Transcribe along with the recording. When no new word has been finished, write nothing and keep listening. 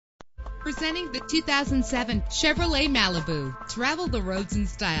Presenting the 2007 Chevrolet Malibu. Travel the roads in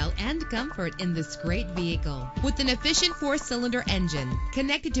style and comfort in this great vehicle. With an efficient 4-cylinder engine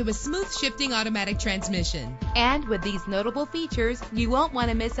connected to a smooth shifting automatic transmission. And with these notable features, you won't want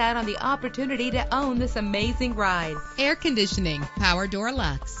to miss out on the opportunity to own this amazing ride. Air conditioning, power door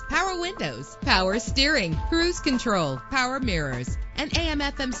locks, power windows, power steering, cruise control, power mirrors, an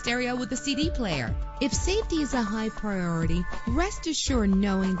AM/FM stereo with a CD player. If safety is a high priority, rest assured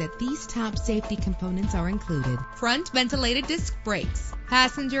knowing that these top safety components are included. Front ventilated disc brakes,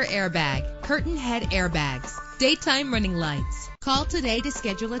 passenger airbag, curtain head airbags, daytime running lights. Call today to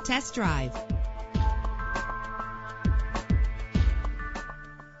schedule a test drive.